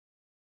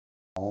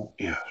Oh,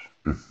 yes.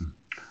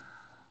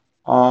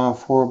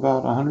 For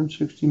about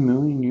 160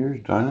 million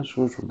years,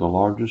 dinosaurs were the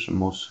largest and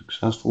most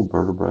successful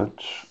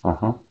vertebrates.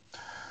 Uh-huh.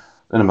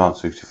 Then about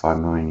 65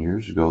 million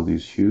years ago,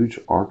 these huge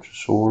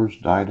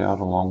archosaurs died out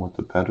along with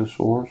the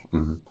pterosaurs,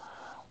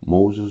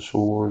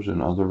 mosasaurs,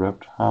 and other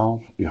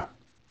reptiles. Yeah.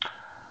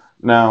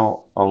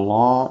 Now, a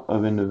lot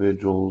of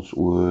individuals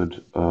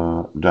would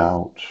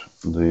doubt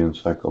the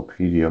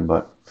encyclopedia,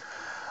 but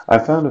I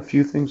found a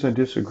few things I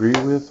disagree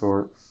with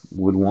or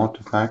would want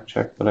to fact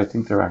check, but I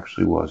think there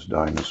actually was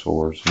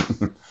dinosaurs.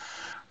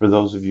 For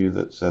those of you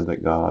that said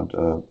that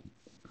God,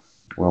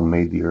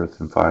 made the earth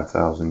in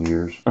 5,000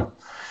 years,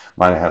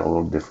 might have had a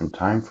little different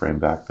time frame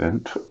back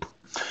then.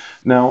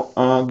 Now,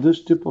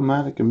 this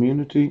diplomatic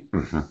immunity,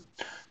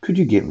 could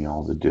you get me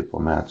all the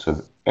diplomats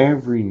of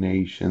every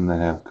nation that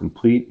have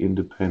complete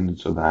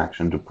independence of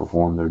action to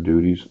perform their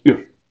duties? Yes.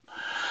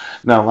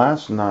 Now,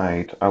 last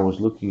night I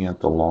was looking at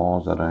the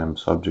laws that I am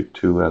subject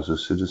to as a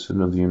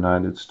citizen of the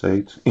United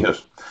States.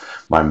 Yes,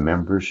 my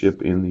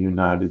membership in the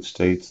United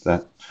States.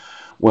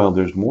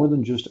 There's more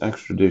than just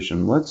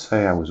extradition. Let's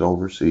say I was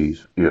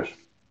overseas. Yes,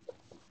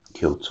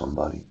 killed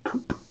somebody.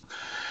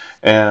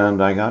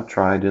 And I got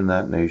tried in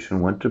that nation,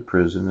 went to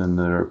prison, and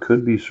there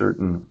could be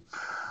certain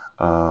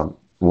uh,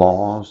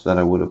 laws that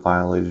I would have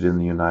violated in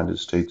the United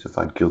States if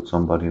I'd killed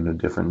somebody in a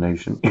different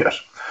nation. Yes.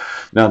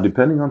 Now,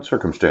 depending on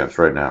circumstance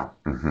right now,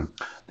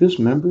 this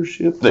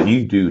membership that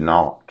you do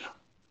not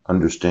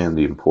understand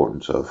the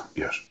importance of,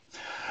 yes.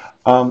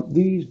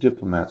 These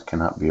diplomats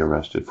cannot be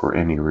arrested for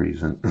any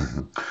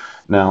reason.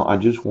 Now, I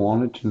just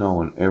wanted to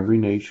know in every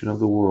nation of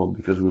the world,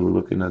 because we were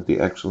looking at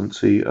the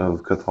excellency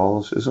of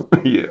Catholicism.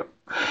 Yeah.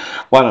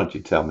 Why don't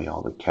you tell me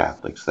all the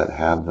Catholics that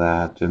have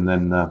that? And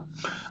then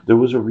there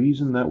was a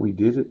reason that we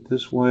did it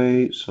this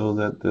way so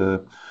that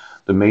the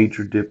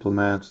major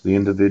diplomats, the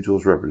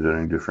individuals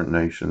representing different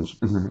nations,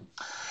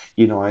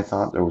 I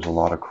thought there was a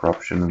lot of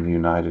corruption in the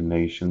United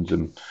Nations,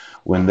 and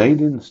when they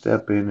didn't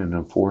step in and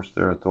enforce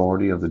their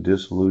authority of the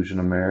dissolution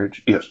of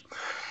marriage, yes,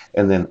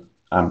 and then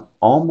I'm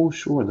almost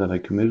sure that I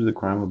committed the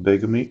crime of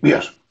bigamy,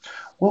 yes.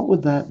 What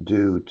would that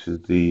do to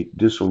the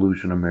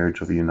dissolution of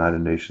marriage of a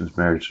United Nations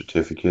marriage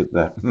certificate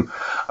that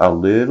a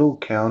little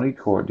county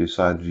court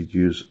decided to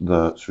use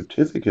the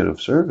certificate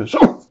of service?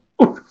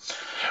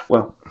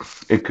 Well,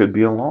 it could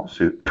be a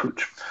lawsuit.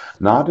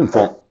 Not in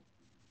fault.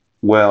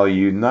 Well,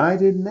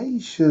 United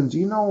Nations,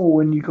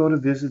 when you go to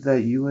visit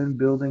that UN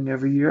building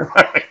every year,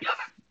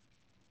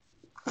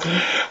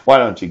 why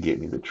don't you get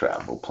me the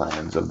travel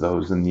plans of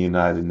those in the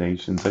United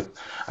Nations?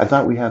 I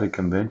thought we had a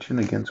convention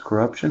against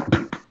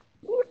corruption.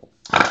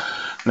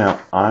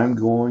 Now, I'm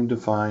going to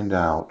find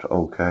out,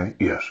 okay,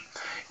 yes,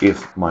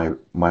 if my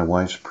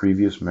wife's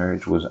previous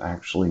marriage was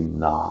actually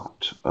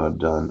not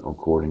done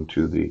according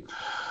to the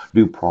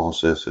due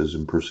processes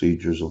and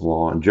procedures of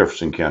law in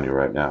Jefferson County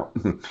right now.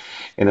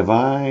 And if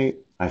I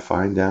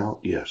find out,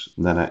 yes,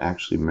 that I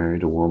actually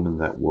married a woman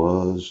that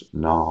was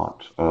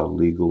not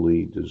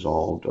legally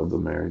dissolved of the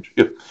marriage,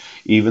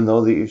 even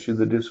though they issued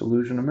the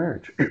dissolution of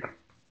marriage.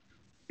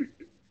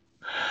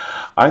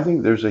 I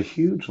think there's a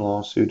huge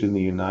lawsuit in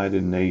the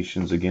United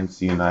Nations against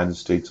the United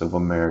States of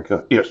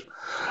America, yes,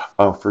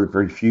 for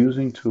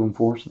refusing to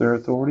enforce their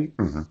authority.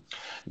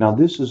 Now,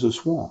 this is a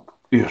swamp.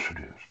 Yes, it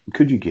is.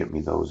 Could you get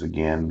me those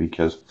again?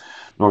 Because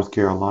North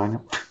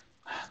Carolina,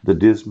 the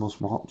Dismal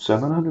Swamp,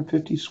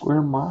 750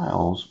 square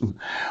miles.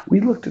 We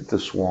looked at the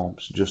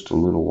swamps just a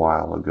little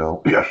while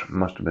ago. Yes, it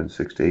must have been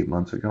 6 to 8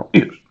 months ago.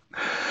 Yes.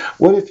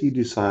 What if you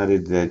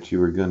decided that you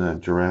were going to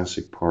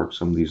Jurassic Park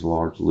some of these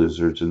large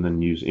lizards and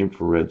then use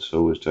infrared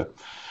so as to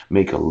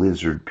make a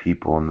lizard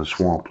people in the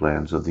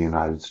swamplands of the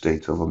United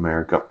States of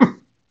America?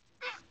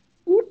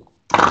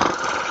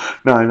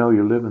 Now, I know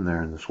you're living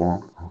there in the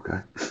swamp, okay?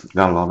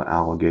 Got a lot of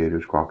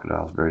alligators,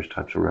 crocodiles, various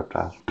types of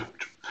reptiles.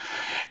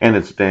 And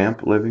it's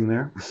damp living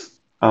there.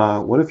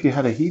 What if you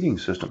had a heating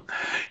system?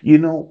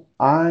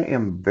 I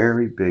am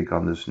very big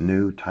on this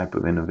new type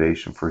of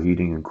innovation for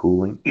heating and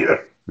cooling.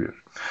 Yes, yes.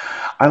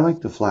 I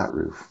like the flat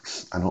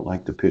roof. I don't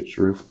like the pitched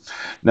roof.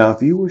 Now,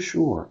 if you were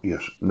sure,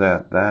 yes,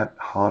 that that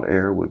hot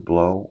air would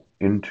blow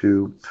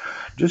into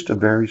just a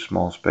very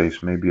small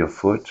space, maybe a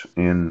foot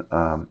in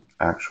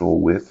actual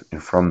width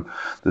from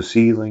the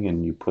ceiling,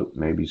 and you put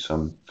maybe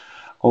some.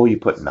 Oh, you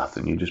put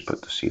nothing. You just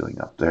put the ceiling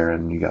up there,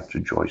 and you got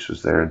your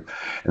joists there,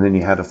 and then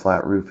you had a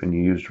flat roof, and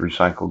you used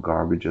recycled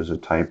garbage as a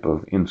type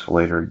of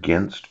insulator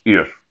against.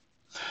 Yes.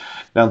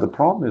 Now the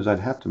problem is, I'd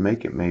have to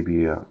make it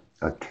maybe a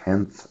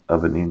tenth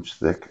of an inch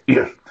thick.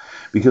 Yes,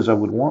 because I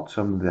would want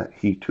some of that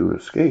heat to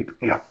escape.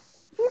 Yeah.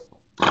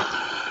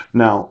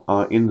 Now,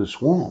 in the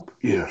swamp,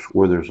 yes,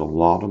 where there's a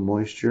lot of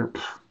moisture,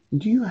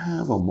 do you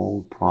have a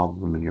mold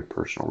problem in your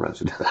personal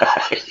residence?